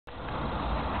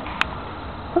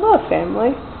Hello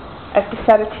family! I've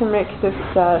decided to make this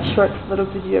short little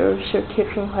video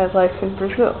showcasing my life in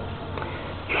Brazil.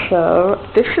 So,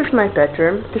 this is my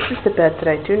bedroom. This is the bed that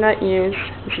I do not use.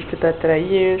 This is the bed that I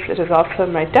use. It is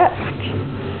also my desk.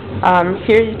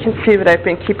 Here you can see what I've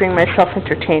been keeping myself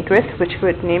entertained with, which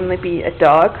would namely be a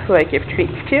dog who I give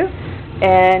treats to,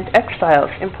 and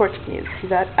X-Files in Portuguese.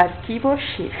 See that? Arquivo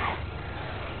X.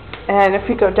 And if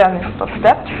we go down these little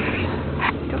steps,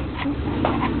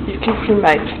 you can see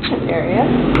my kitchen area.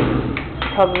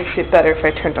 Probably see it better if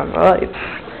I turned on the lights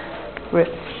with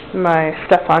my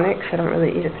stuff on it, because I don't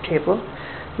really eat at the table.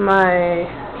 My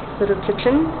little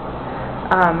kitchen,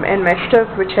 and my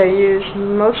stove, which I use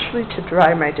mostly to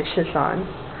dry my dishes on.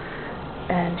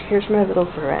 And here's my little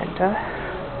veranda.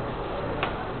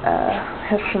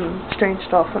 Has some strange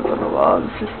dolphins on the wall.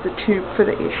 This is the tube for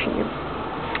the AC.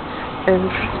 And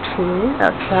this is the tree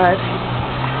outside.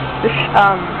 This,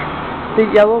 the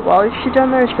yellow wall you see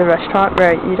down there is the restaurant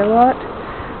where I eat a lot.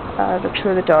 That's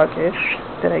where the dog is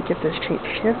that I give those treats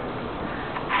to.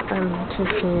 You can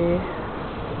see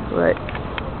where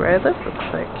I live looks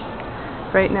like.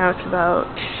 Right now it's about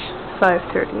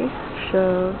 5:30,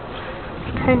 so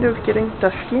it's kind of getting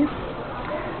dusky.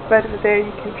 Right over there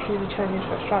you can see the Chinese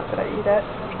restaurant that I eat at.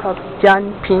 It's called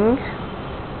Dianping.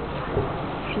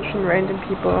 See some random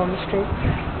people on the streets.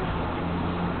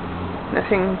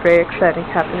 Nothing very exciting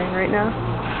happening right now.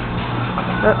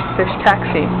 Oh, there's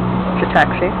taxi. It's a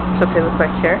taxi. That's what they look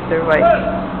like here. They're white.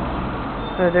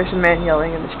 Oh, there's a man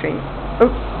yelling in the street. Oh,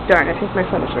 darn, I think my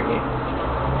phone is ringing.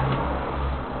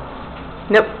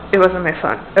 Nope, it wasn't my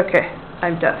phone. Okay,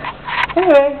 I'm deaf.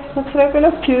 Anyway, that's what I've been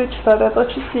up to. Just thought I'd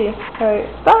let you see. Alright,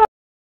 bye!